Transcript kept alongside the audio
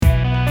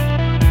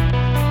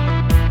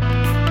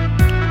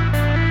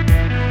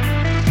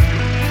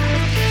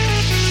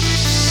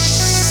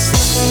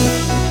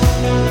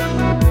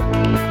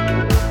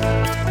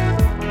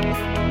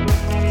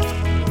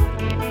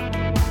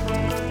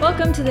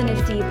to the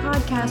Nifty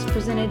podcast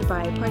presented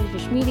by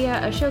Partyfish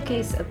Media, a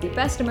showcase of the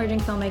best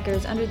emerging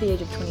filmmakers under the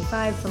age of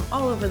 25 from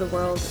all over the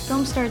world.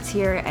 Film starts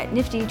here at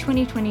Nifty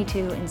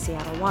 2022 in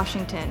Seattle,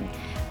 Washington.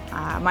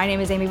 My name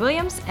is Amy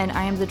Williams, and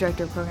I am the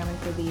director of programming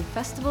for the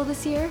festival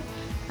this year.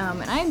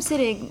 And I am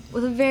sitting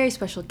with a very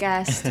special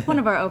guest, one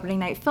of our opening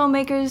night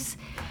filmmakers.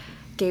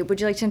 Gabe,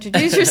 would you like to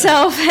introduce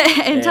yourself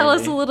and tell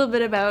us a little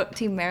bit about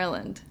Team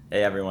Meryland?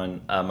 Hey everyone,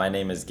 my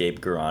name is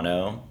Gabe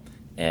Garano,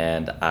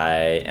 and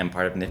I am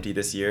part of Nifty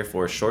this year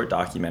for a short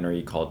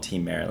documentary called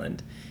Team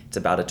Meryland. It's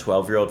about a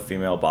 12-year-old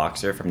female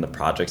boxer from the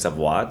projects of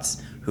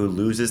Watts who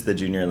loses the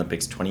Junior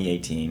Olympics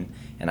 2018,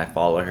 and I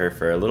follow her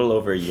for a little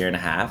over a year and a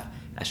half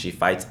as she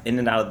fights in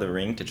and out of the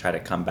ring to try to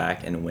come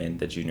back and win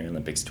the Junior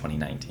Olympics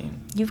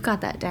 2019. You've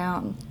got that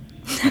down.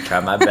 I try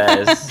my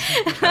best.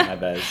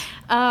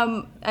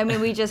 I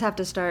mean, we just have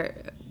to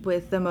start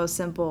with the most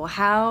simple.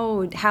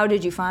 How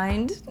did you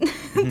find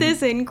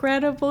this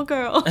incredible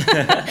girl?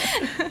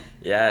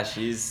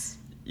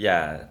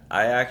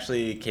 I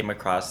actually came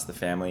across the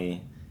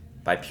family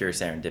by pure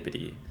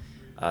serendipity.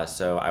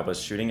 So I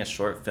was shooting a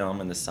short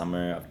film in the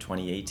summer of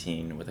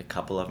 2018 with a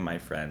couple of my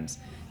friends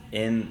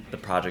in the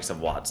projects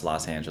of Watts,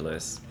 Los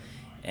Angeles.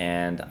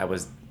 And I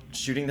was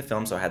shooting the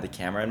film, so I had the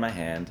camera in my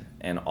hand,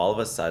 and all of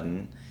a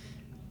sudden,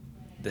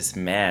 this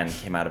man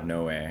came out of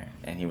nowhere,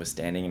 and he was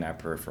standing in our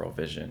peripheral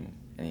vision.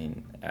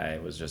 And I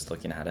was just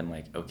looking at him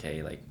like,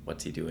 okay, like,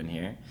 what's he doing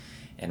here?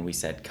 And we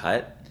said,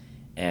 cut.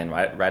 And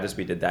right as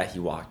we did that, he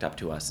walked up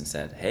to us and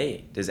said,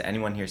 hey, does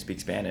anyone here speak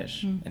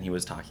Spanish? And he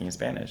was talking in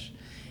Spanish.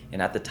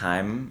 And at the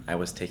time, I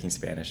was taking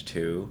Spanish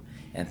too,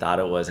 and thought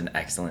it was an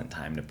excellent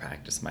time to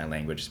practice my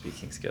language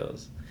speaking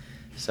skills.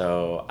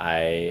 So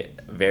I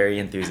very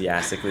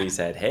enthusiastically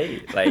said,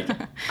 hey, like,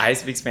 I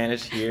speak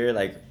Spanish here,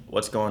 like,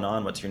 what's going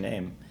on? What's your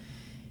name?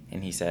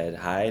 And he said,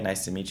 hi,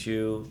 nice to meet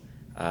you.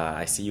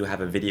 I see you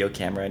have a video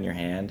camera in your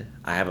hand.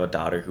 I have a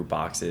daughter who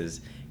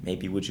boxes.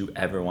 Maybe would you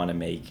ever want to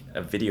make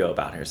a video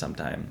about her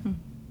sometime?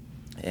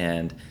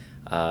 And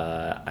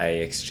I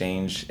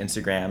exchanged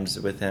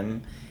Instagrams with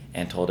him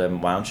and told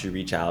him, why don't you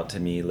reach out to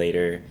me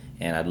later,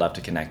 and I'd love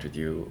to connect with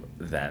you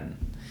then.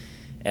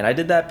 And I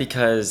did that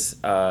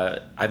because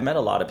I've met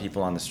a lot of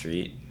people on the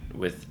street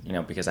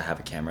because I have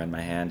a camera in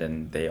my hand,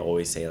 and they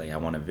always say, like, I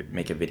want to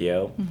make a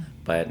video,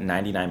 but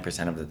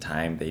 99% of the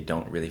time they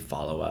don't really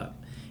follow up.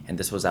 And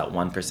this was at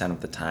 1%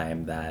 of the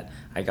time that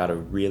I got a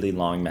really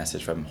long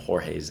message from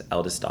Jorge's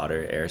eldest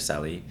daughter,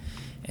 Araceli,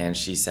 and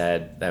she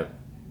said that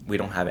we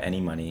don't have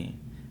any money,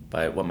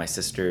 but what my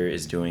sister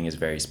is doing is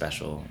very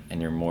special,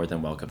 and you're more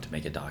than welcome to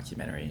make a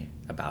documentary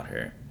about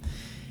her.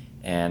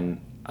 And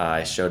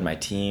I showed my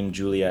team,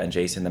 Julia and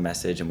Jason, the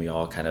message, and we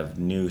all kind of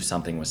knew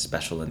something was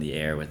special in the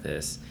air with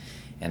this.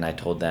 And I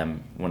told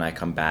them, when I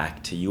come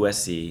back to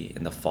USC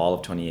in the fall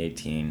of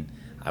 2018,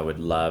 I would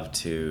love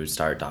to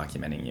start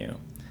documenting you.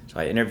 So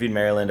I interviewed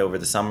Meryland over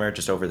the summer,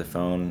 just over the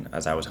phone,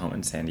 as I was home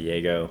in San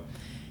Diego.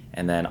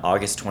 And then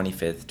August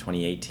 25th,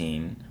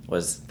 2018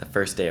 was the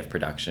first day of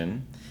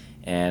production.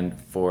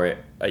 And for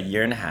a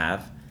year and a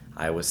half,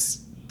 I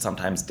was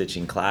sometimes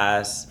ditching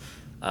class.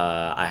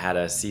 I had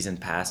a season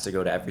pass to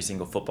go to every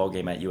single football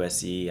game at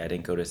USC. I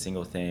didn't go to a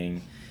single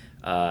thing.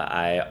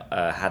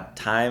 I had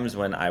times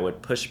when I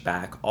would push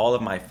back all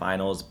of my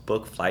finals,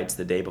 book flights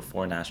the day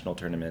before national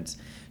tournaments,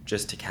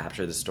 just to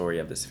capture the story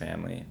of this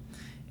family.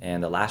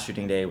 And the last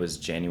shooting day was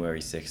January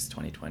 6th,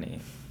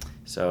 2020.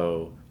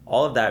 So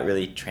all of that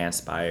really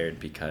transpired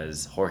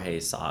because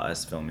Jorge saw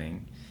us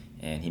filming,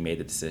 and he made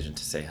the decision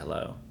to say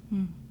hello.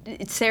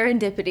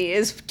 Serendipity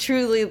is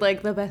truly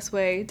like the best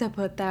way to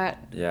put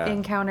that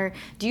encounter.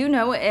 Do you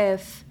know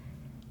if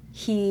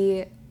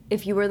you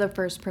were the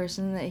first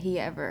person that he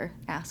ever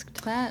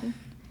asked that?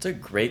 It's a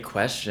great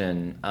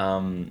question.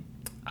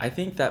 I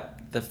think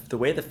that the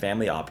way the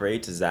family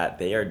operates is that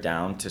they are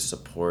down to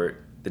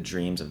support the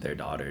dreams of their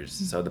daughters.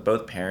 So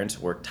both parents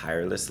work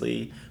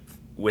tirelessly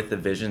with the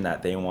vision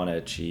that they want to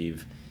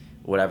achieve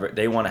whatever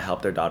they want to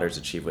help their daughters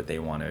achieve what they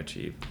want to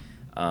achieve.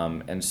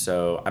 And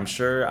so I'm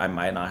sure I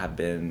might not have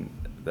been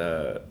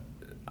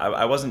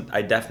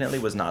I definitely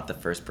was not the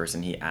first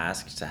person he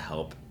asked to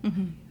help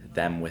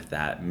them with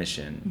that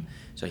mission.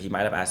 So he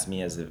might have asked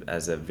me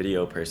as a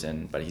video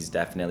person, but he's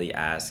definitely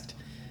asked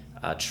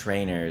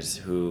trainers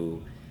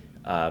who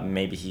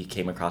maybe he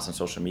came across on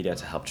social media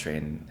to help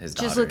train his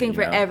daughter. Just looking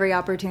for every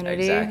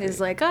opportunity. Exactly. Is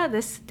like,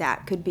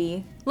 that could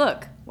be,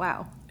 look,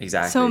 wow.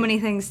 Exactly. So many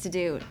things to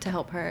do to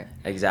help her.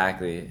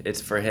 Exactly.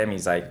 It's for him,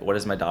 he's like, what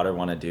does my daughter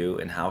want to do,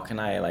 and how can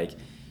I, like,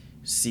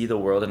 see the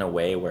world in a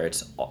way where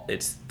it's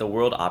the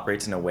world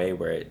operates in a way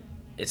where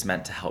it's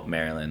meant to help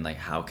Meryland. Like,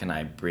 how can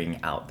I bring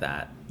out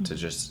that to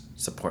just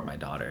support my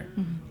daughter?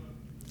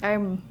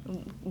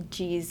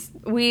 We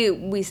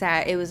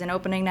sat, it was an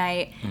opening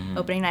night.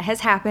 Opening night has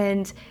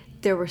happened.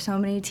 There were so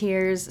many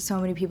tears. So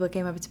many people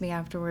came up to me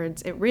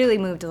afterwards. It really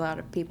moved a lot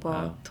of people.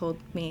 Wow. Told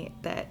me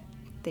that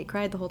they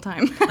cried the whole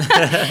time.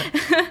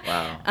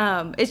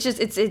 Wow.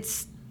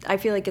 It's I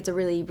feel like it's a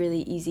really,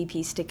 really easy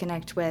piece to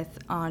connect with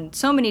on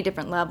so many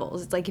different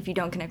levels. It's like if you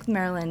don't connect with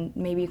Meryland,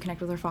 maybe you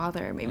connect with her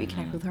father, maybe you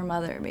connect with her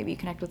mother, maybe you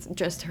connect with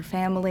just her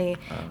family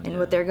and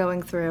what they're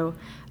going through.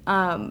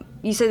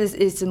 You said this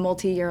is a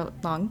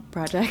multi-year-long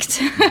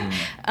project.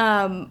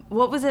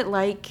 What was it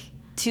like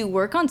to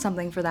work on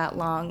something for that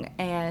long,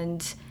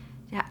 and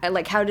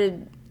like how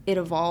did it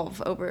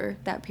evolve over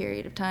that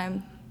period of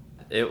time?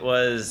 It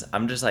was,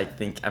 I'm just like,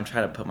 I'm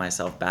trying to put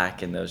myself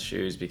back in those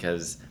shoes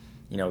because,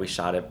 you know, we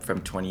shot it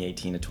from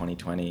 2018 to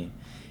 2020,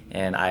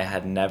 and I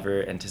had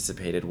never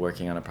anticipated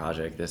working on a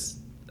project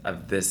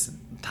of this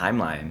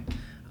timeline.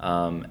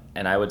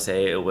 And I would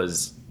say it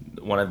was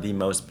one of the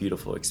most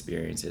beautiful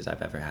experiences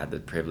I've ever had the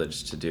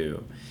privilege to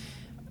do.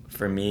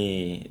 For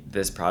me,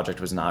 this project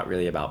was not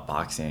really about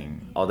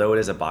boxing. Although it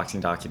is a boxing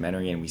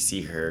documentary and we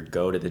see her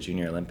go to the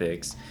Junior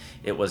Olympics,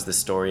 it was the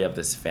story of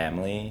this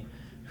family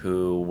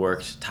who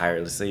worked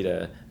tirelessly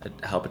to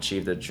help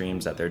achieve the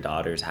dreams that their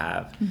daughters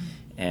have.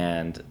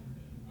 And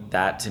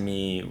that to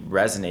me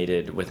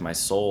resonated with my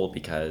soul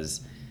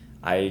because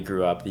I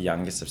grew up the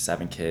youngest of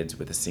 7 kids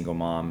with a single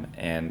mom,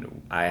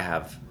 and I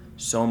have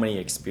so many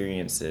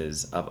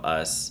experiences of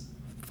us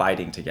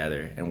fighting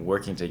together and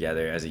working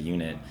together as a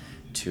unit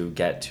to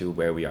get to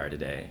where we are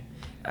today.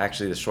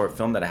 Actually, the short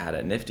film that I had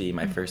at Nifty,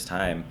 my first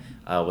time,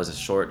 was a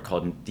short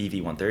called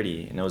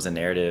DV-130, and it was a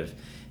narrative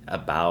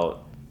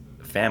about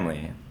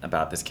family,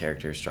 about this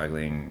character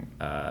struggling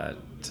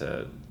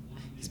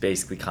he's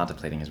basically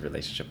contemplating his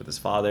relationship with his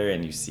father,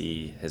 and you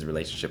see his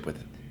relationship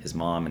with his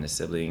mom and his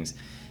siblings.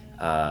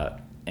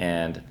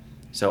 And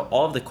so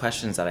all of the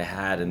questions that I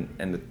had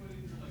and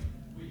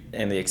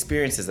the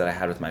experiences that I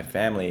had with my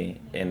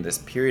family in this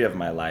period of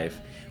my life,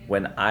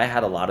 when I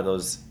had a lot of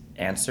those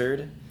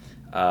answered,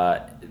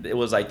 it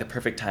was like the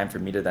perfect time for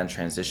me to then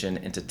transition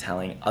into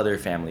telling other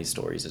family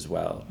stories as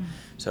well.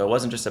 So it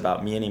wasn't just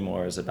about me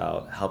anymore, it was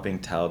about helping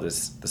tell the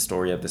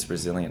story of this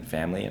resilient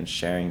family and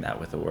sharing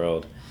that with the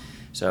world.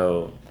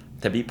 So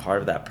to be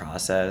part of that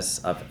process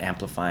of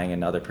amplifying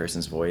another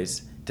person's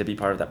voice, to be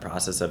part of that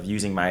process of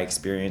using my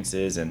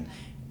experiences and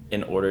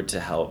in order to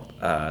help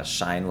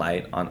shine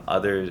light on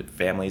other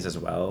families as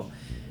well,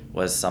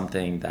 was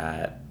something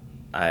that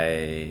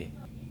I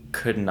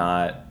could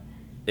not.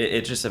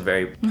 It's just a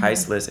very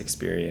priceless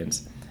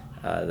experience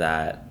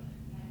that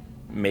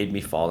made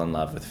me fall in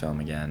love with film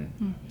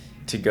again.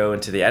 To go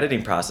into the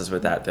editing process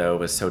with that, though,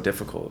 was so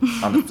difficult.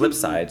 On the flip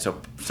side, so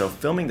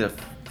filming the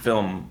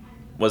film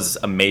was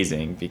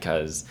amazing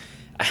because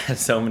I had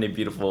so many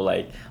beautiful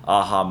like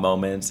aha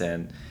moments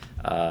and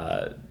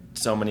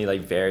so many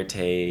verite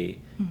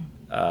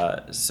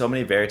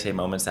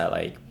moments that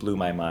like blew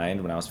my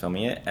mind when I was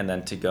filming it. And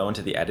then to go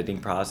into the editing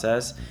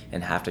process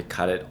and have to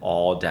cut it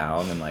all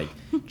down and like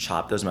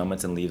chop those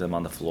moments and leave them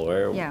on the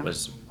floor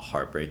was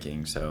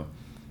heartbreaking. So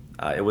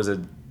it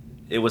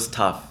was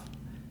tough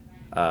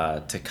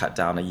to cut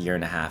down a year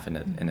and a half in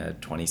a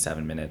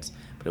 27 minutes,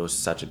 but it was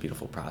such a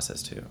beautiful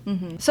process too.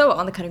 So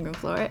on the cutting room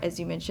floor, as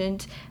you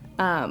mentioned,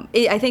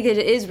 I think that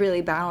it is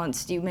really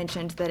balanced. You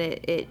mentioned that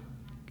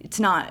it's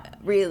not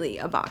really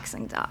a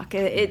boxing doc.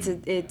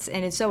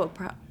 It's so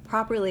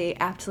properly,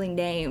 aptly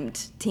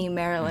named. Team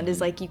Meryland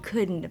is like, you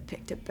couldn't have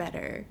picked a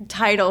better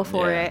title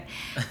for it.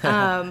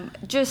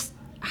 Just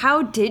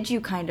how did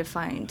you kind of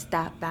find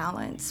that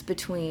balance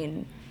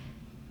between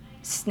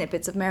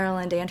snippets of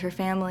Meryland and her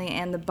family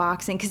and the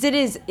boxing? Because it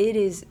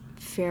is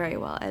very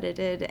well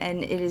edited,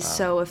 and it is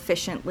so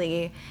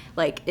efficiently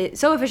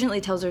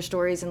tells their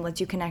stories and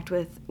lets you connect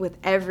with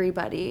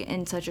everybody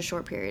in such a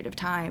short period of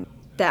time.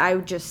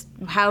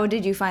 How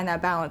did you find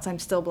that balance? I'm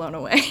still blown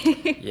away.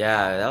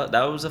 Yeah,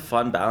 that was a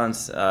fun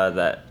balance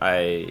that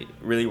I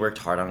really worked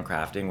hard on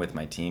crafting with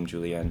my team,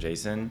 Julia and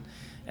Jason,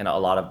 and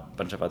a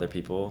bunch of other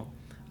people.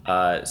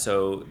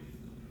 So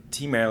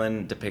Team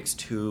Meryland depicts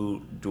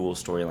 2 dual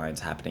storylines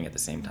happening at the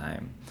same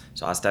time.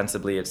 So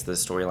ostensibly, it's the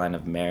storyline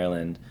of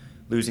Meryland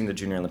losing the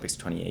Junior Olympics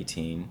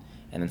 2018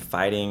 and then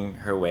fighting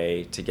her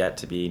way to get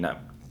to be not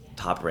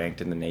top ranked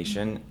in the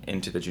nation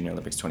into the Junior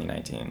Olympics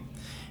 2019.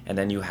 And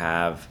then you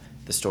have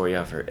the story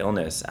of her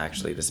illness,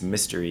 actually, this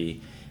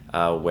mystery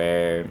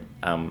where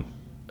a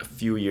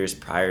few years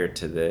prior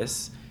to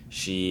this,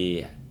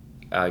 she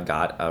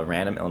got a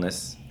random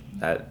illness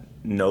that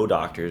no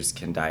doctors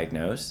can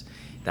diagnose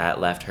that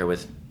left her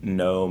with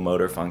no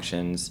motor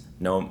functions,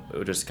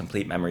 just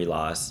complete memory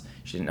loss.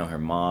 She didn't know her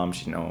mom,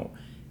 she didn't know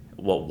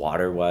what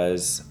water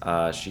was,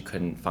 she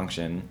couldn't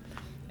function.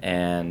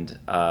 And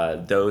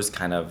those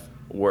kind of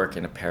work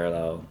in a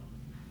parallel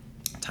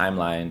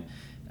timeline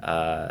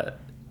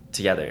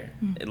together,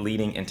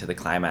 leading into the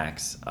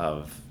climax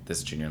of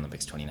this Junior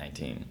Olympics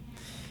 2019.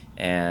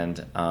 And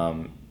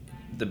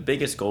the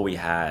biggest goal we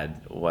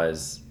had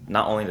was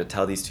not only to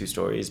tell these 2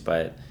 stories,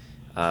 but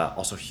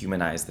also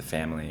humanize the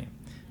family.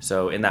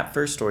 So in that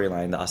first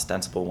storyline, the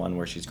ostensible one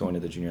where she's going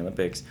to the Junior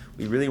Olympics,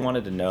 we really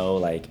wanted to know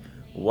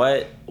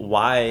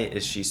why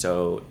is she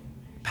so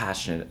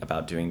passionate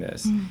about doing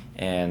this?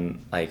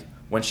 And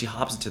when she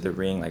hops into the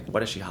ring, like,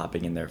 what is she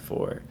hopping in there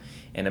for?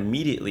 And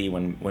immediately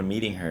when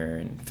meeting her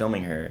and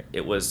filming her,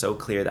 it was so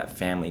clear that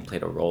family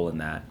played a role in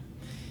that.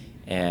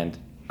 And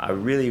I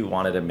really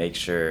wanted to make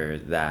sure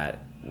that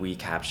we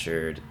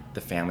captured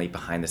the family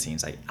behind the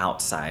scenes, like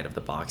outside of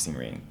the boxing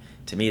ring.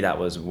 To me, that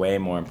was way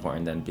more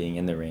important than being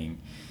in the ring.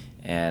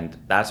 And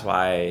that's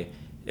why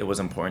it was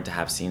important to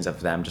have scenes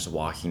of them just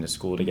walking to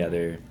school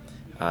together,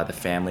 the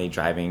family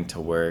driving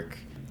to work.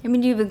 I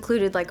mean, you've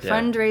included like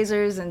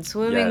fundraisers and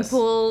swimming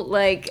pool,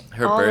 like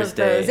her all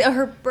birthday. of those.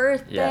 Her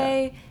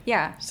birthday.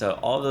 Yeah. So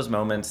all of those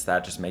moments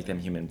that just make them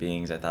human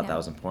beings, I thought that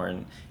was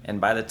important. And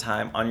by the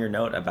time, on your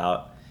note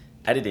about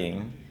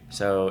editing,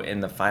 so in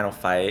the final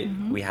fight,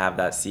 we have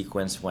that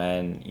sequence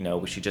when, you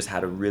know, she just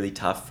had a really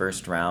tough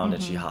first round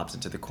and she hops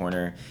into the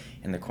corner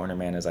and the corner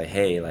man is like,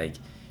 hey, like,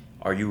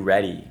 are you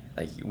ready?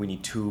 Like, we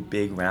need 2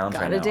 big rounds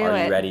right now.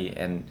 Are you ready?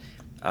 And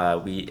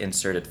we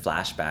inserted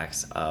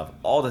flashbacks of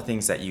all the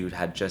things that you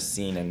had just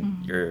seen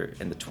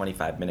in the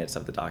 25 minutes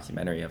of the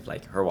documentary of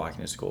like her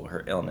walking to school,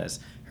 her illness,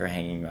 her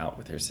hanging out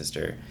with her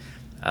sister.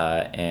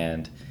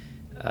 And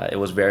it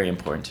was very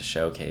important to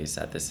showcase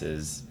that this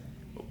is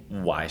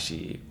why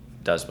she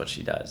does what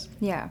she does.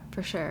 Yeah,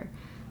 for sure.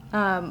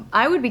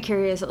 I would be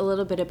curious a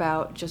little bit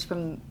about just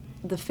from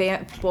the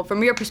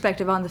from your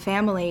perspective on the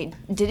family,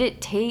 did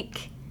it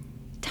take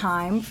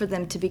time for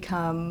them to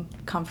become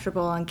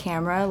comfortable on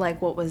camera?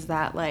 Like, what was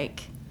that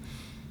like?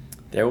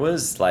 There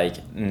was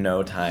like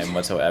no time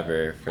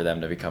whatsoever for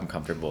them to become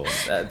comfortable.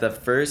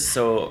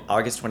 So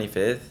August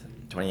 25th,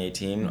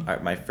 2018,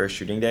 my first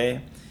shooting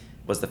day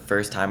was the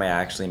first time I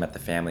actually met the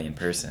family in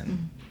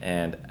person.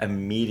 And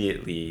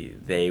immediately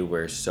they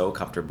were so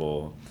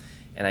comfortable.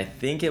 And I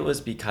think it was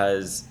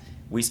because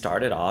we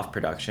started off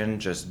production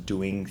just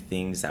doing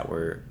things that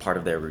were part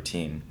of their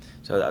routine.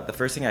 So the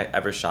first thing I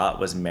ever shot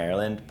was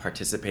Meryland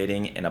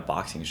participating in a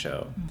boxing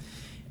show.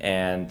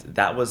 And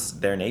that was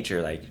their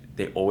nature. Like,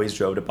 they always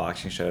drove to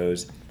boxing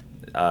shows.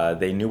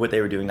 They knew what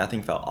they were doing.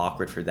 Nothing felt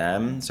awkward for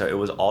them. So it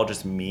was all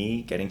just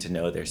me getting to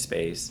know their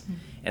space.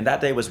 And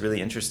that day was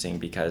really interesting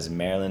because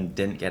Meryland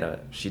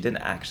didn't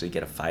actually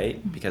get a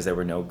fight because there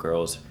were no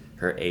girls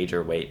her age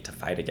or weight to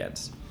fight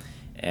against.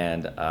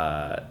 And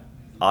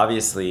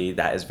obviously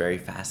that is very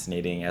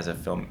fascinating as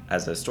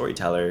a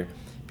storyteller,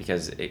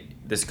 because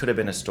this could have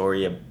been a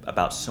story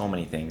about so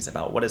many things,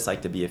 about what it's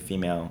like to be a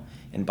female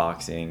in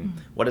boxing,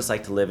 what it's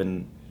like to live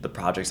in the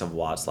projects of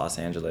Watts, Los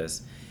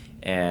Angeles.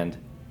 And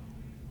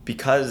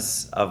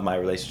because of my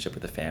relationship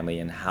with the family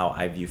and how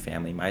I view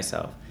family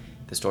myself,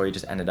 the story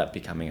just ended up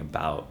becoming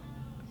about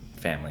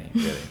family,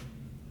 really.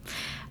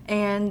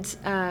 And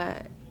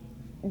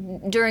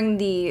during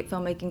the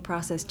filmmaking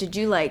process, did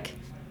you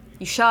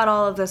you shot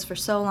all of this for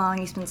so long,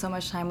 you spent so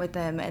much time with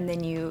them, and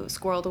then you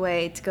squirreled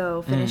away to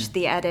go finish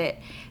the edit.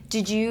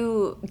 Did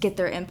you get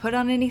their input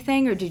on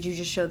anything, or did you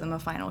just show them a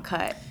final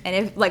cut?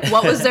 And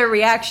what was their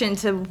reaction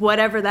to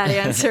whatever that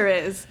answer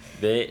is?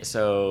 It's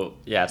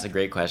a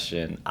great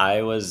question.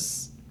 I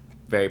was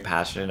very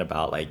passionate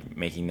about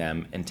making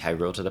them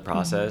integral to the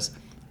process.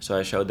 So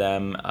I showed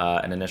them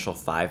an initial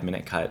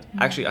 5-minute cut,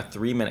 actually a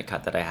 3-minute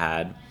cut that I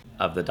had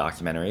of the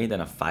documentary, then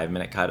a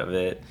 5-minute cut of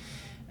it.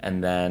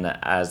 And then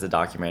as the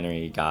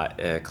documentary got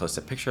close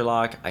to picture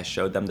lock, I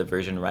showed them the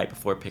version right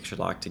before picture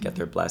lock to get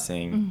their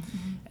blessing.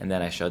 And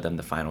then I showed them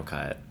the final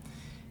cut.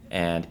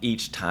 And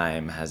each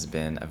time has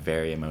been a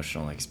very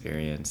emotional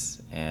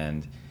experience.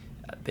 And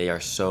they are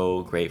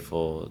so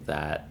grateful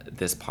that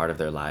this part of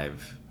their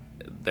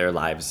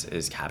lives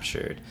is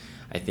captured.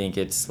 I think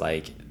it's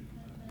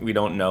we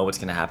don't know what's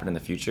going to happen in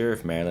the future,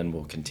 if Meryland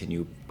will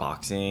continue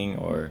boxing,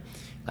 or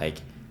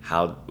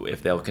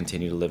if they'll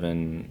continue to live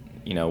in,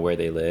 where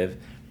they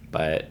live.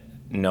 But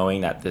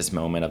knowing that this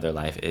moment of their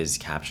life is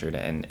captured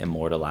and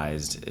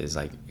immortalized is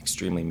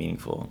extremely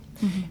meaningful.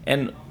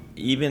 And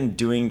even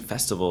doing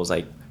festivals,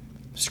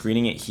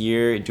 screening it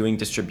here, doing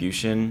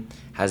distribution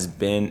has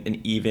been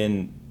an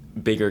even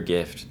bigger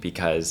gift,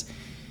 because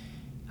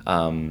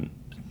Jorge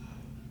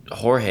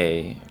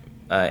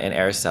and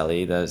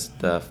Araceli,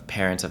 the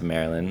parents of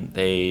Meryland,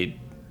 they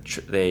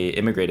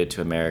immigrated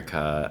to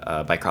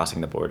America by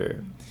crossing the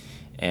border.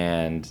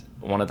 And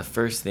one of the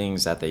first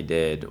things that they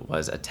did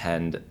was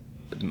attend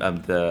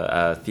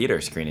the theater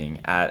screening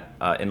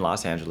in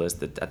Los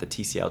Angeles at the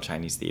TCL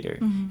Chinese Theater.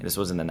 And this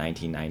was in the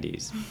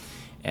 1990s.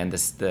 And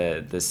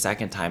the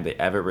second time they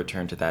ever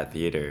returned to that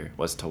theater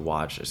was to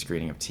watch a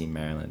screening of Team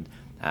Meryland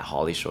at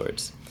Holly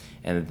Shorts.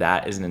 And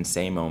that is an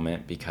insane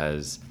moment,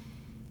 because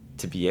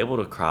to be able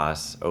to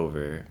cross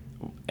over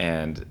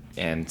and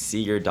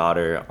see your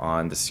daughter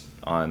on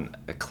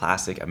a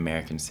classic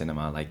American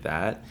cinema like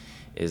that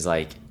is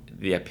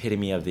the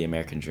epitome of the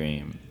American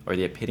dream, or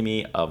the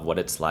epitome of what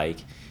it's like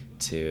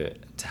to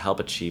help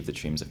achieve the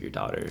dreams of your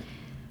daughter.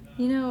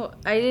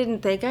 I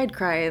didn't think I'd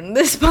cry in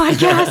this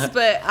podcast,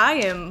 but I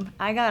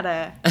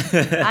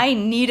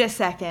need a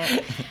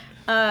second.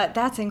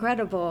 That's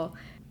incredible.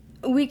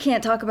 We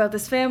can't talk about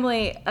this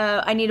family.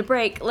 I need a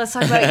break. Let's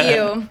talk about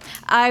you.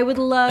 I would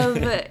love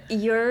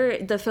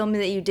the film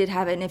that you did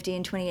have at NIFTY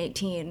in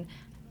 2018.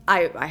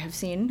 I have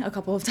seen a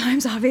couple of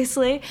times,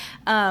 obviously,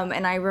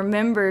 and I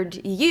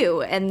remembered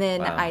you, and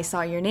then Wow. I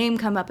saw your name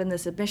come up in the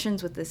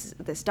submissions with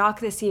this doc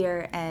this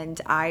year, and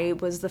I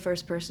was the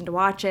first person to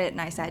watch it,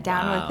 and I sat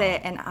down Wow. with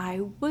it, and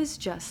I was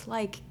just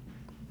like,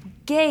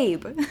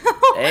 Gabe,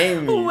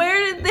 Amy,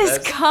 where did this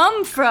that's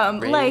come from?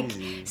 crazy. Like,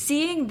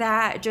 seeing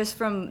that just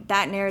from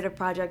that narrative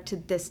project to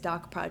this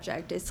doc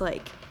project, it's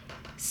like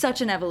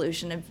such an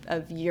evolution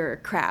of your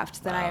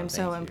craft that I Wow, am so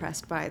thank you.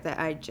 impressed by that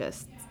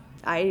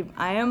I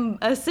am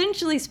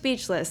essentially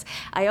speechless.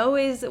 I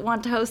always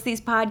want to host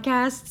these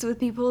podcasts with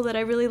people that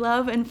I really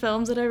love and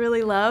films that I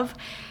really love.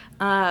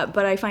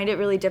 But I find it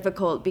really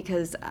difficult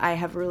because I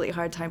have a really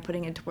hard time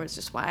putting into words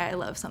just why I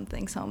love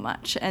something so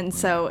much. And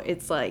so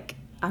it's like,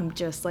 I'm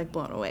just like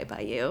blown away by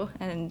you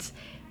and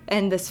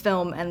this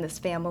film and this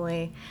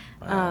family.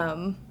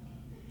 Wow.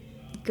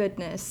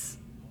 Goodness.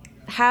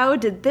 How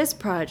did this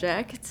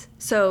project,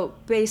 so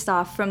based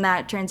off from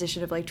that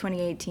transition of like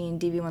 2018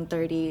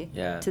 DV-130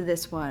 Yeah. to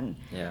this one,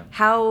 Yeah.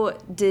 how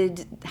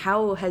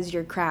has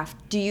your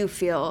craft, do you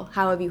feel,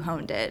 how have you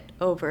honed it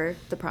over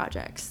the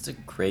projects? It's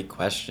a great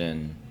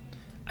question.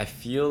 I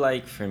feel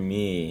like for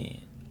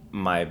me,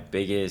 my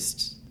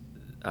biggest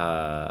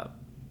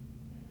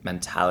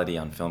mentality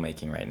on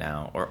filmmaking right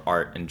now, or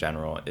art in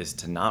general, is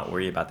to not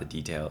worry about the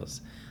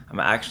details. I'm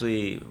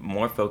actually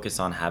more focused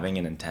on having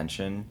an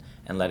intention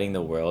and letting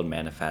the world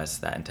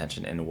manifest that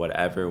intention in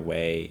whatever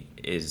way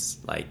is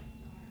like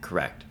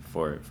correct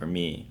for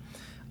me.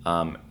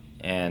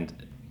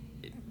 And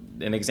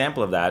an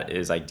example of that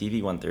is like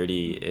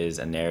DV-130 is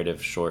a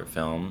narrative short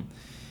film,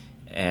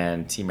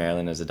 and T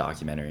Meryland is a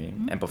documentary.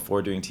 And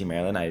before doing T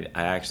Meryland, I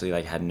actually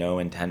like had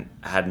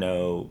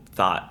no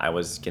thought I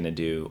was gonna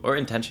do, or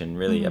intention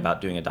really,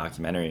 about doing a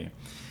documentary.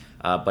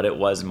 But it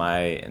was my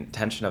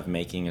intention of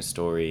making a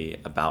story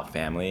about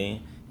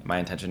family, my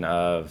intention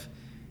of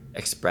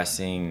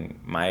expressing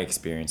my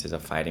experiences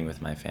of fighting with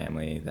my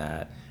family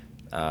that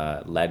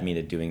led me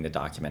to doing the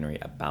documentary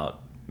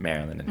about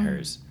Meryland and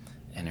hers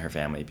and her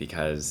family,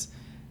 because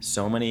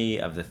so many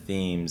of the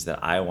themes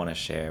that I want to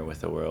share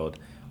with the world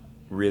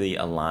really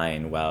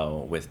align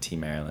well with T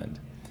Meryland.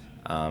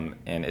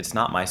 And it's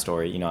not my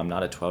story. I'm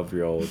not a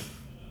 12-year-old.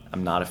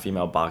 I'm not a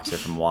female boxer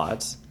from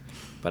Watts,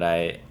 but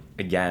I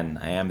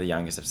am the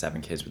youngest of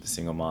 7 kids with a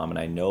single mom, and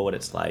I know what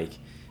it's like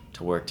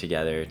to work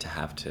together, to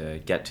have to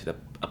get to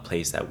a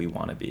place that we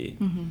want to be.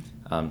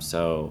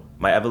 So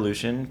my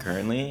evolution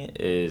currently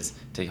is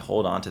to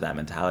hold on to that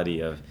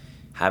mentality of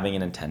having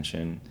an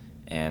intention,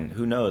 and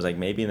who knows, like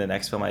maybe in the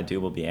next film I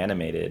do will be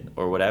animated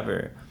or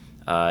whatever.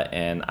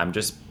 And I'm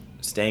just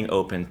staying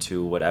open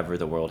to whatever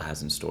the world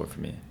has in store for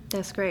me.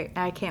 That's great.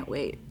 I can't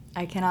wait.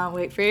 I cannot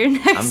wait for your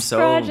next project. I'm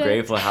so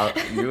grateful how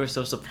you were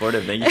so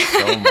supportive. Thank you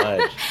so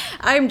much.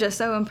 I'm just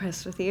so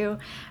impressed with you.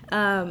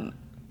 On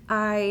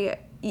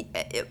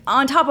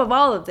top of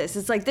all of this,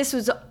 it's like this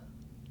was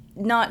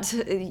not,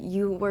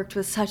 you worked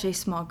with such a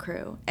small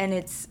crew,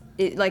 and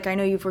like I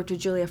know you've worked with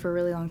Julia for a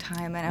really long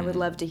time, and I would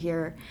love to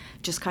hear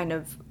just kind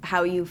of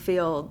how you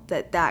feel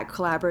that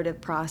collaborative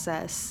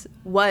process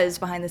was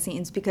behind the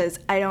scenes, because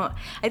I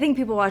think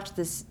people watch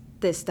this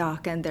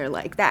doc and they're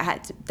like,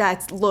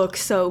 that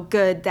looks so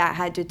good, that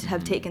had to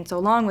have taken so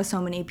long with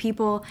so many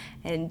people,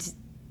 and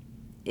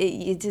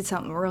you did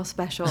something real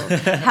special.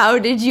 How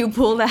did you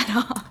pull that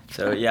off?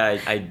 So yeah,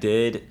 I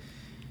did.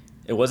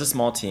 It was a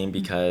small team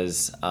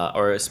because,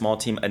 or a small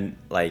team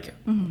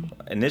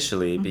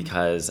initially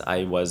because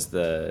I was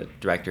the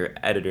director,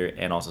 editor,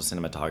 and also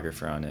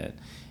cinematographer on it.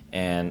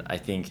 And I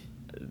think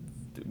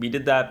we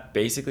did that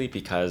basically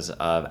because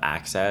of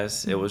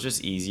access. It was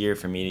just easier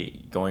for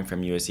me going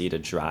from USC to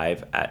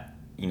drive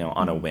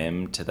on a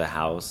whim to the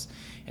house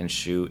and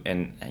shoot,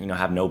 and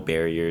have no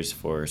barriers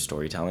for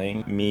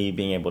storytelling. Me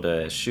being able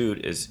to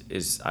shoot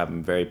is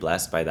I'm very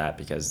blessed by that,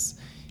 because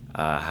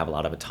I have a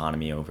lot of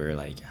autonomy over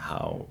like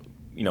how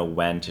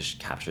when to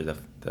capture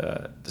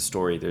the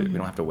story. We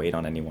don't have to wait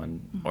on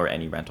anyone or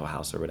any rental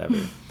house or whatever.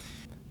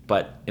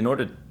 But in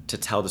order to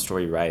tell the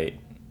story right,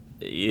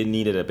 it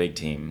needed a big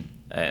team,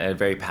 and a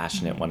very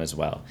passionate one as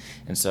well.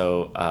 And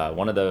so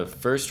one of the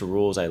first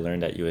rules I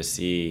learned at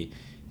USC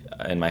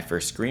in my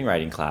first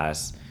screenwriting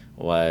class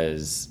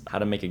was how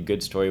to make a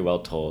good story well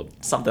told,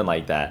 something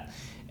like that.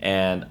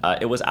 And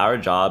it was our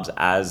jobs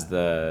as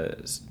the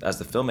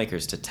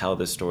filmmakers to tell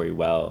this story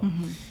well.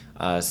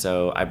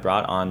 So I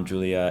brought on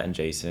Julia and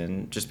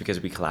Jason just because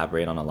we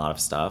collaborate on a lot of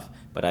stuff,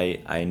 but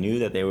I knew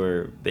that they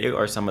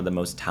are some of the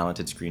most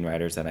talented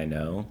screenwriters that I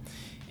know,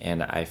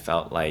 and I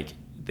felt like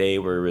they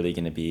were really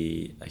going to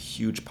be a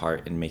huge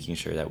part in making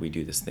sure that we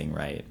do this thing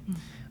right.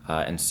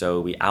 And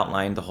so we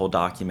outlined the whole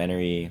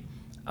documentary.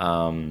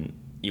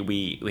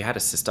 We had a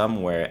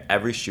system where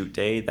every shoot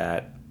day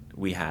that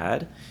we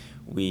had,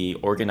 we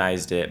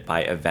organized it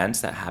by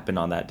events that happened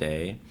on that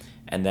day,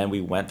 and then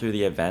we went through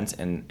the events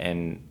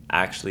and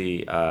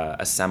actually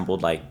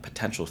assembled like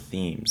potential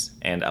themes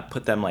and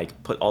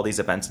put all these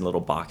events in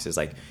little boxes,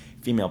 like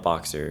female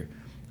boxer,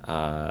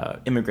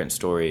 immigrant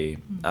story,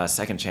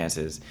 second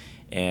chances,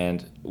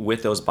 And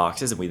with those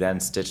boxes, we then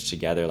stitched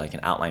together like an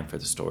outline for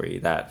the story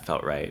that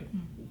felt right.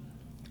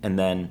 And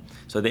then,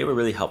 so they were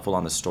really helpful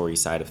on the story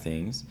side of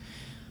things.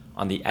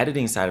 On the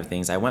editing side of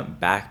things, I went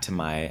back to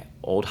my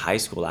old high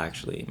school,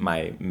 actually.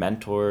 My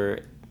mentor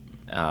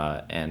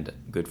and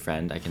good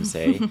friend, I can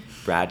say,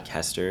 Brad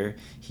Kester.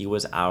 He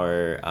was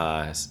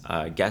our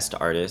guest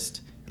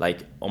artist,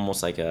 like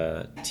almost like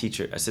a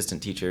teacher,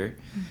 assistant teacher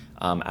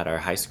at our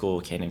high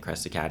school, Canyon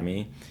Crest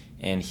Academy.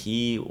 And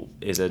he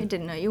is I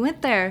didn't know you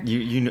went there.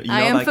 You know,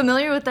 I am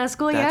familiar with that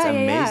school. That's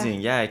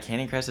amazing. Yeah,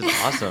 Canyon Crest is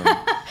awesome.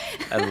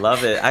 I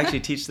love it. I actually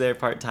teach there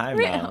part-time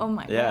now. Oh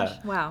my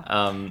gosh.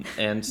 Wow.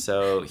 And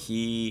so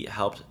he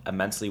helped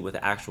immensely with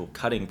the actual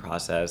cutting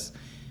process.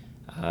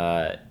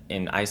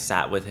 And I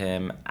sat with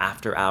him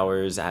after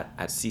hours at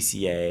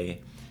CCA,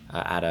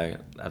 at a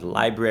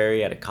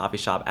library, at a coffee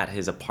shop, at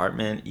his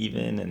apartment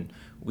even. And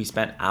we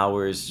spent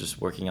hours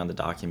just working on the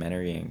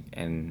documentary,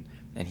 and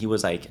he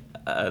was like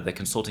the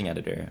consulting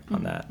editor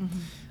on that.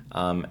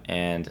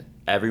 And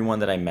everyone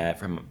that I met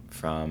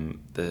from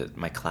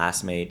my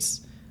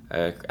classmates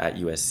at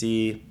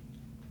USC,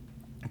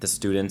 the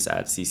students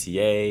at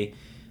CCA,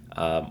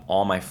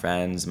 all my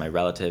friends, my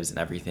relatives and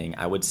everything,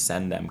 I would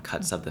send them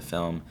cuts of the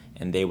film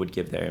and they would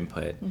give their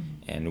input,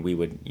 and we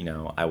would,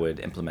 I would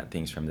implement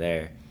things from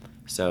there.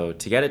 So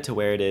to get it to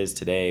where it is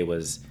today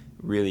was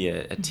really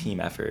a team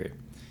effort.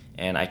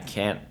 And I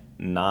can't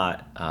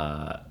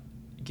not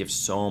give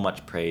so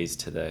much praise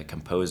to the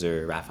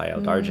composer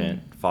Raphael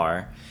Dargent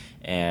Farr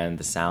and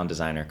the sound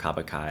designer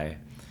Kabakai,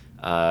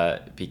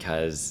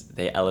 because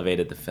they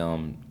elevated the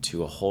film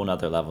to a whole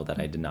nother level that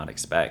I did not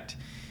expect.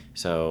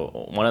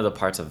 So one of the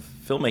parts of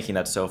filmmaking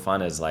that's so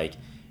fun is like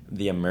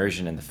the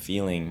immersion and the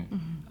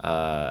feeling,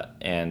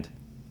 and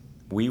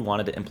we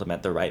wanted to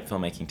implement the right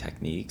filmmaking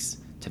techniques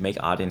to make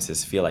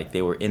audiences feel like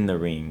they were in the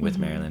ring with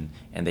Meryland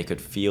and they could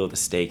feel the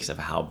stakes of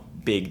how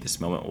big this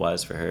moment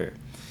was for her.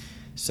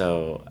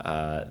 So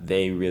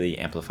they really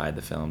amplified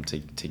the film to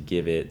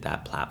give it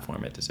that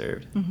platform it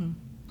deserved.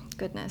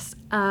 Goodness.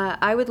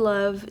 I would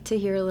love to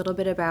hear a little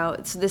bit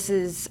about, so this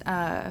is,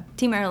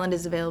 Team Meryland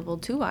is available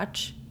to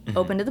watch,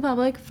 open to the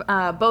public,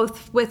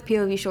 both with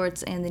POV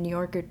Shorts and the New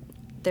Yorker,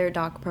 their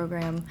doc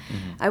program.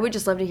 I would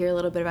just love to hear a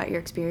little bit about your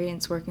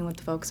experience working with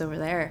the folks over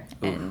there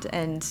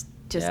and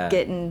just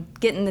getting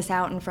this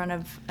out in front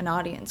of an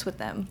audience with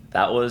them.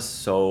 That was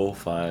so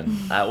fun.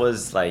 That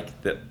was like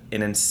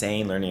an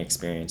insane learning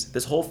experience.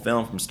 This whole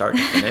film from start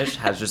to finish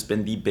has just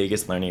been the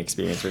biggest learning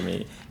experience for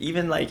me.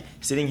 Even like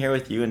sitting here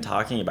with you and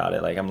talking about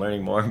it, like I'm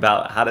learning more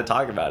about how to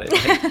talk about it.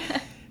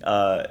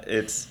 Like,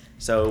 it's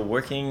so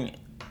working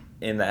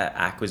in the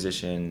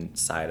acquisition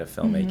side of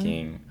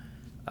filmmaking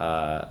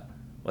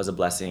was a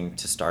blessing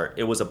to start.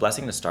 It was a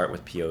blessing to start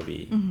with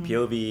POV.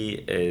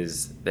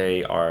 POV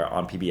they are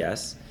on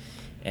PBS.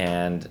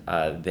 And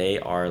they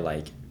are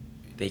like,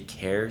 they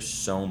care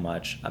so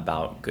much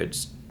about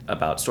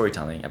about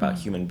storytelling, about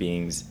human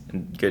beings,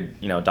 and good,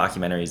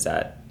 documentaries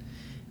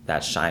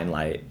that shine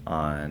light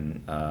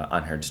on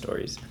unheard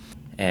stories.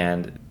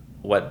 And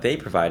what they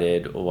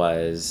provided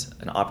was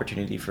an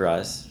opportunity for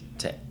us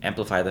to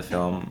amplify the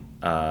film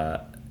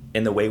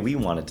in the way we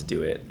wanted to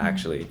do it,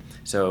 actually.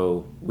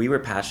 So we were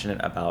passionate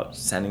about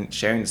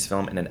sharing this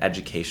film in an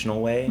educational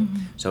way,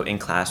 so in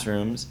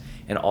classrooms,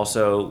 and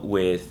also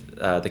with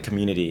the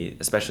community,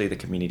 especially the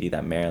community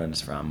that Meryland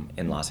is from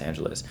in Los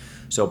Angeles.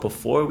 So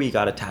before we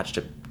got attached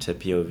to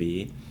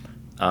POV,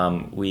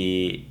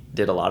 we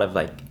did a lot of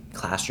like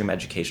classroom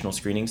educational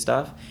screening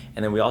stuff,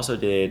 and then we also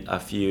did a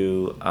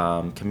few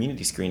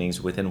community screenings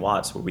within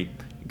Watts where we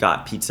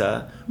got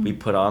pizza. We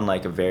put on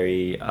like a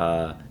very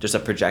just a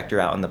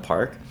projector out in the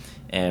park,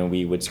 and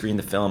we would screen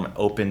the film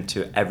open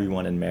to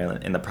everyone in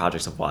Meryland, in the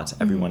projects of Watts,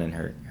 everyone in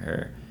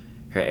her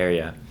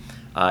area.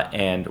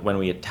 And when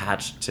we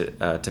attached to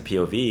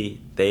POV,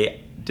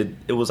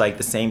 it was like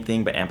the same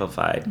thing but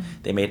amplified.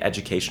 They made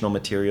educational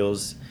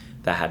materials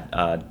that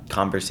had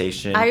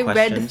conversation questions. I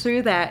read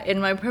through that in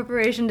my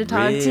preparation to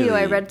talk to you.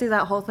 I read through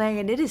that whole thing,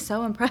 and it is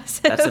so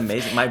impressive. That's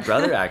amazing. My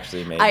brother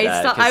actually made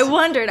that. I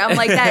wondered. I'm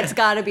like, that's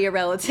got to be a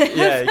relative.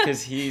 Yeah,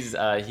 because he's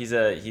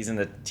in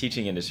the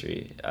teaching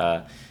industry.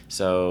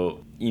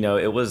 So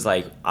it was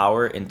like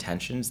our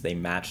intentions. They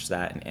matched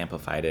that and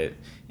amplified it,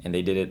 and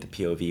they did it the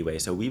POV way.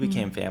 So we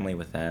became family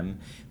with them.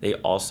 They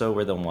also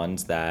were the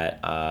ones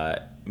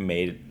that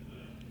made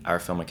our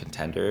film a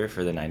contender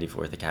for the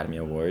 94th Academy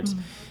Awards.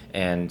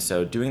 And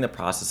so doing the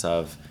process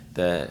of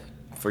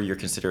for your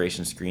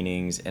consideration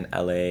screenings in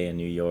LA and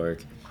New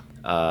York,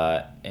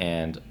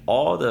 and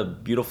all the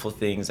beautiful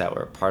things that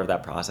were part of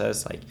that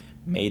process, like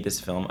made this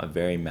film a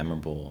very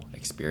memorable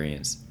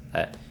experience.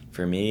 That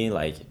for me,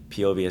 like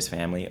POV is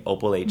family.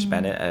 Opal H.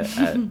 Bennett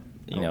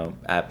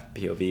at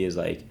POV is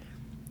like,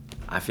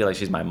 I feel like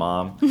she's my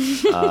mom.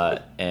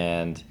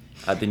 And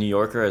at the New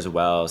Yorker as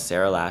well,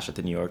 Sarah Lash at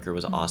the New Yorker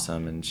was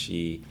awesome, and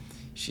she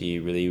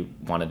really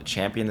wanted to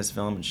champion this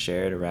film and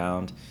share it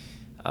around,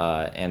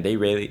 and they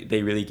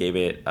really gave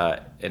it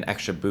an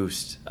extra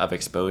boost of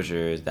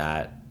exposure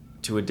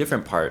to a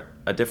different part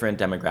a different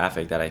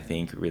demographic that I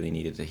think really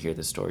needed to hear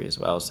the story as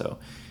well. So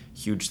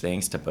huge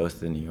thanks to both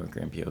the New Yorker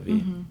and POV.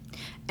 Mm-hmm.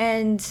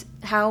 And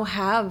how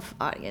have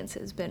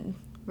audiences been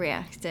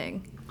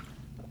reacting?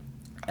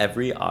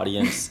 Every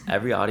audience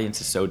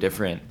is so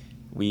different.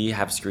 We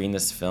have screened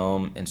this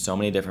film in so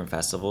many different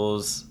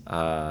festivals,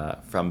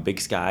 from Big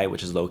Sky,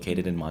 which is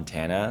located in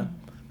Montana,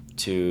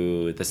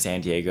 to the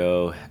San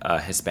Diego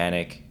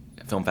Hispanic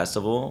Film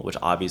Festival, which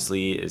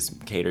obviously is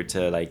catered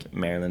to like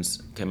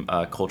Maryland's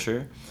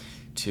culture,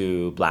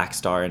 to Black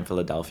Star in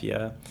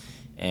Philadelphia.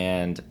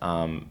 And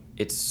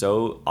it's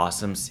so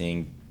awesome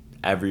seeing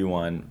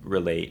everyone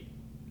relate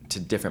to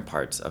different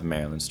parts of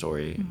Maryland's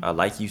story. Mm-hmm.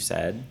 Like you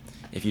said,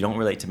 if you don't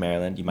relate to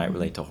Meryland, you might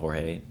relate to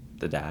Jorge,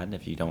 the dad.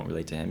 If you don't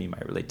relate to him, you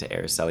might relate to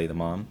Araceli, the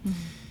mom. Mm-hmm.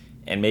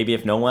 And maybe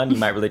if no one, you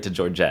might relate to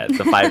Georgette,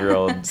 the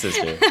 5-year-old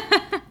sister.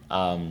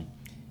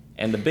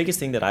 And the biggest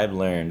thing that I've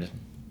learned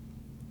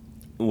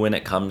when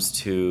it comes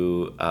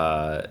to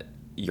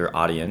your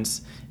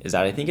audience is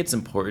that I think it's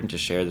important to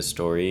share the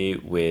story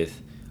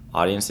with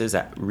audiences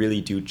that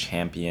really do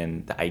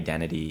champion the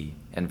identity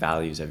and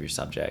values of your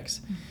subjects.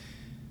 Mm-hmm.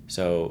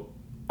 So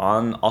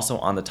also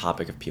on the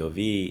topic of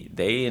POV,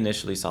 they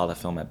initially saw the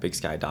film at Big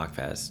Sky Doc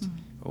Fest,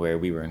 where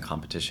we were in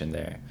competition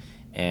there.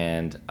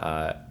 And,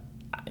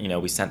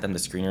 we sent them the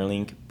screener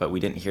link, but we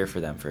didn't hear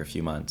from them for a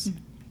few months.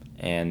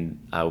 And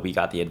we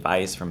got the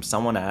advice from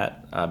someone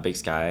at Big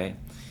Sky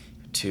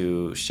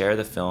to share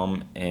the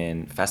film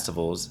in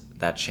festivals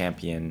that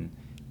champion,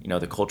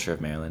 the culture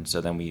of Maryland. So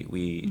then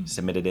we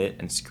submitted it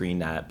and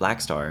screened at Black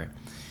Star.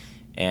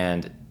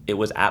 And it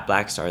was at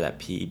Black Star that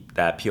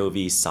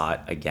POV saw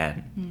it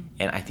again.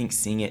 And I think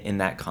seeing it in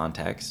that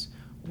context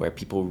where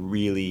people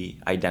really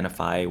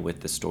identify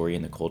with the story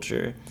and the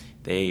culture,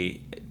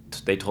 they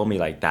told me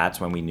like that's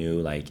when we knew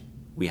like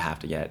we have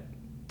to get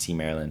Team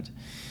Maryland,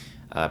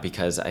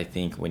 because I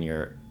think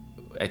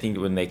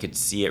when they could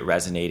see it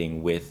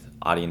resonating with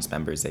audience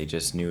members, they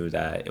just knew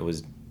that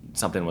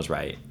something was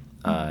right.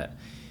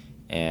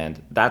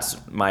 And that's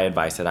my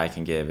advice that I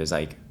can give is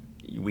like,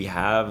 we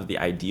have the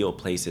ideal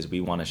places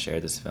we want to share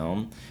this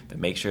film, but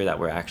make sure that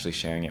we're actually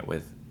sharing it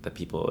with the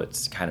people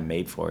it's kind of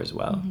made for as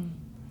well. Mm-hmm.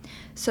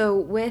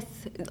 So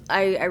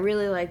I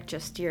really like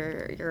just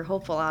your whole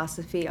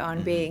philosophy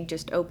on being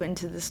just open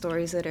to the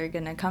stories that are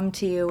going to come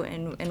to you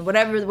and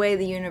whatever way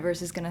the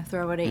universe is going to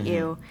throw it at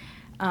you.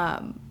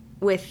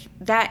 With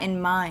that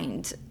in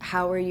mind,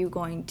 how are you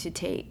going to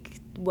take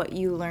what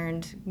you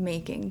learned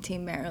making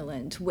Team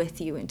Meryland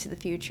with you into the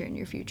future and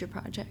your future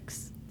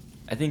projects?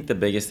 I think the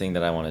biggest thing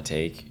that I want to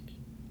take,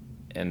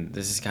 and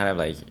this is kind of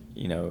like,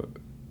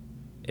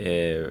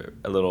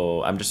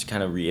 I'm just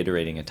kind of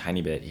reiterating a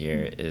tiny bit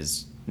here,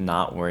 is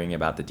not worrying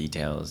about the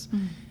details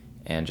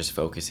and just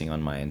focusing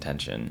on my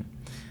intention.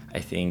 I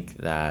think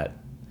that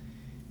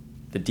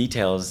the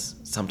details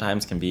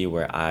sometimes can be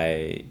where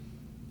I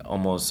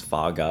almost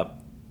fog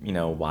up,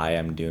 why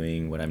I'm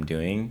doing what I'm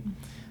doing.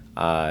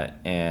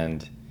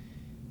 And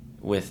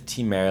with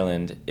Team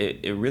Meryland,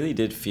 it really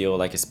did feel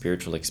like a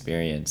spiritual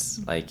experience.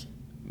 Like,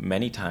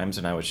 many times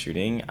when I was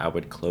shooting, I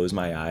would close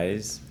my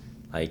eyes,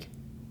 like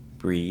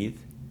breathe,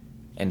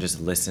 and just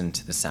listen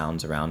to the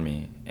sounds around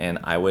me. And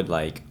I would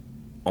like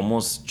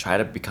almost try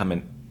to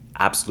become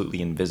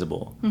absolutely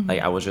invisible. Like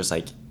I was just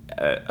like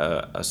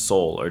a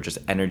soul or just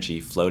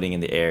energy floating in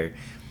the air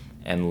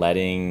and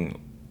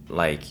letting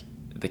like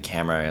the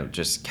camera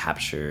just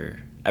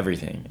capture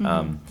everything.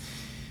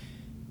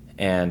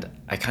 And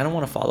I kind of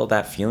want to follow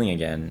that feeling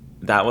again.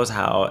 That was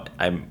how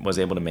I was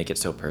able to make it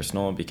so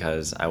personal,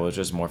 because I was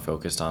just more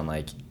focused on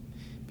like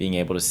being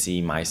able to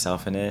see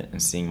myself in it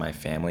and seeing my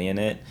family in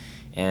it.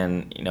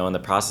 And, in the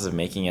process of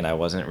making it, I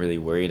wasn't really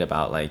worried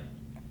about like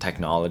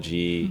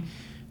technology,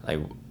 like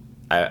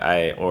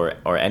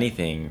or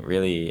anything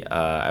really.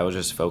 I was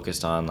just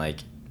focused on like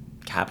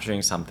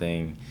capturing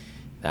something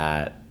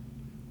that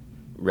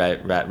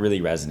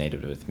really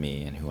resonated with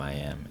me and who I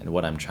am and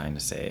what I'm trying to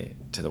say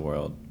to the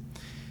world.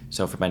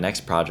 So for my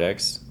next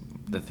projects,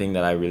 the thing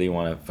that I really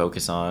want to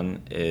focus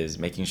on is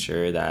making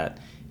sure that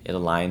it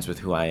aligns with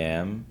who I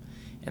am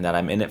and that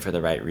I'm in it for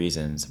the right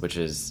reasons, which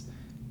is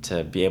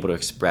to be able to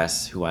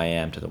express who I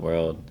am to the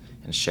world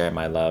and share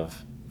my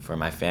love for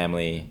my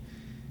family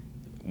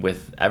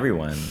with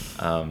everyone.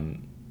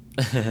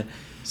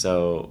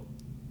 So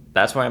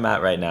that's where I'm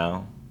at right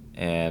now,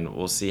 and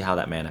we'll see how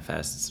that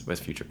manifests with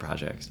future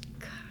projects.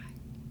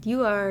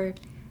 You're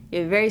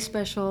a very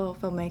special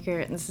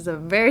filmmaker, and this is a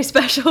very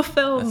special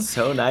film. That's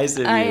so nice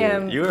of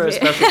you. You are a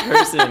special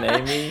person,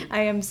 Amy.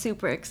 I am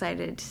super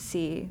excited to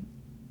see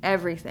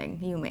everything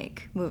you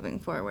make moving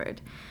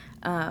forward.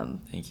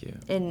 Thank you.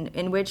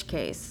 In which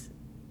case,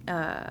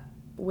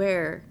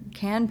 where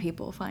can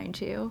people find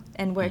you,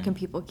 and where can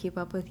people keep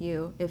up with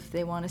you if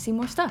they want to see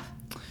more stuff?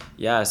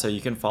 Yeah, so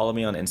you can follow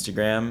me on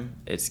Instagram.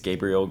 It's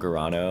Gabriel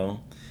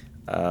Garano.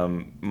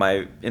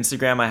 My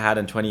Instagram I had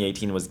in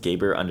 2018 was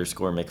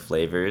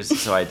Gaber_McFlavors,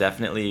 so I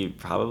definitely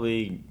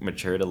probably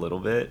matured a little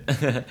bit.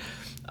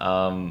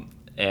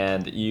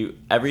 And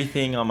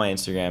everything on my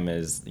Instagram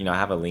is, I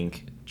have a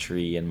link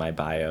tree in my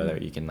bio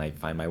that you can like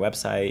find my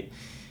website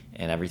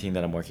and everything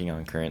that I'm working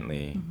on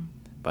currently.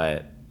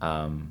 But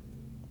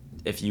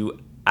if you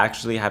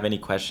actually have any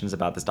questions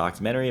about this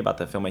documentary, about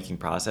the filmmaking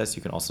process,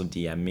 you can also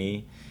DM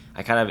me.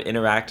 I kind of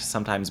interact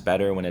sometimes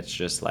better when it's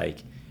just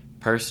like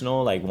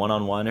personal, like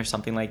one-on-one or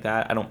something like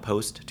that. I don't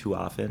post too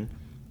often,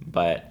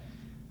 but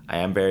I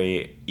am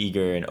very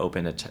eager and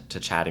open to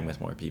chatting with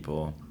more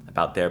people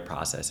about their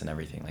process and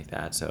everything like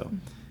that. So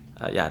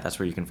yeah, that's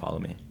where you can follow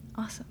me.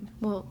 Awesome.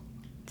 Well,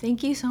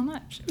 thank you so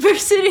much for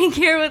sitting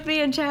here with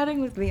me and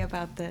chatting with me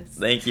about this.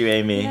 Thank you,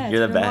 Amy. Yeah,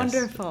 You're the best.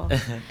 Wonderful.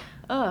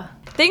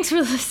 Thanks for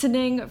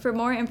listening. For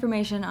more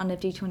information on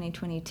Nifty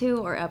 2022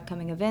 or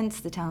upcoming events,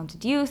 the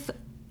talented youth,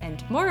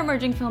 and more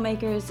emerging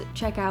filmmakers,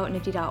 check out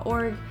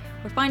nifty.org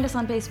or find us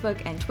on Facebook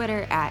and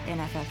Twitter at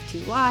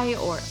NFF2Y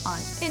or on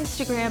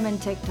Instagram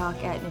and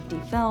TikTok at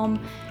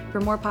NiftyFilm. For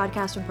more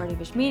podcasts from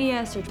Partyfish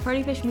Media, search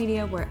Partyfish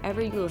Media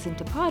wherever you listen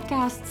to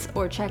podcasts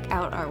or check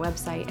out our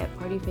website at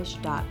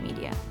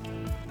partyfish.media.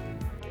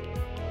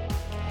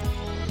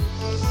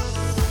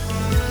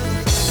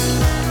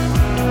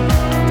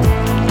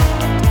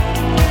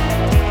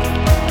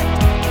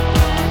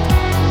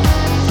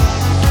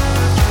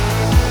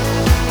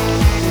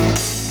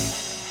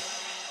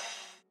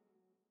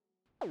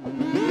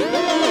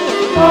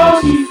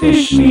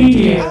 Partyfish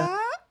Media.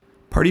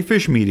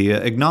 Partyfish Media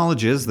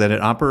acknowledges that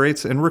it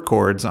operates and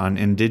records on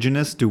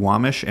indigenous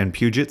Duwamish and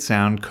Puget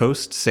Sound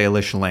Coast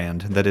Salish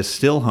land that is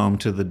still home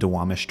to the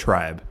Duwamish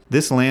tribe.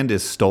 This land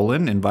is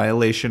stolen in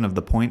violation of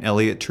the Point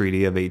Elliott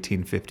Treaty of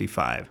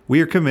 1855.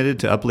 We are committed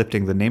to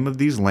uplifting the name of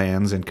these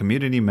lands and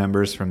community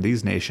members from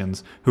these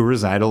nations who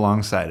reside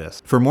alongside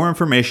us. For more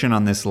information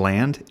on this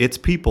land, its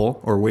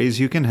people, or ways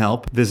you can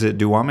help, visit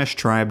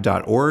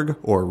duwamishtribe.org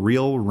or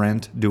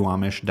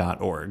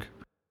realrentduwamish.org.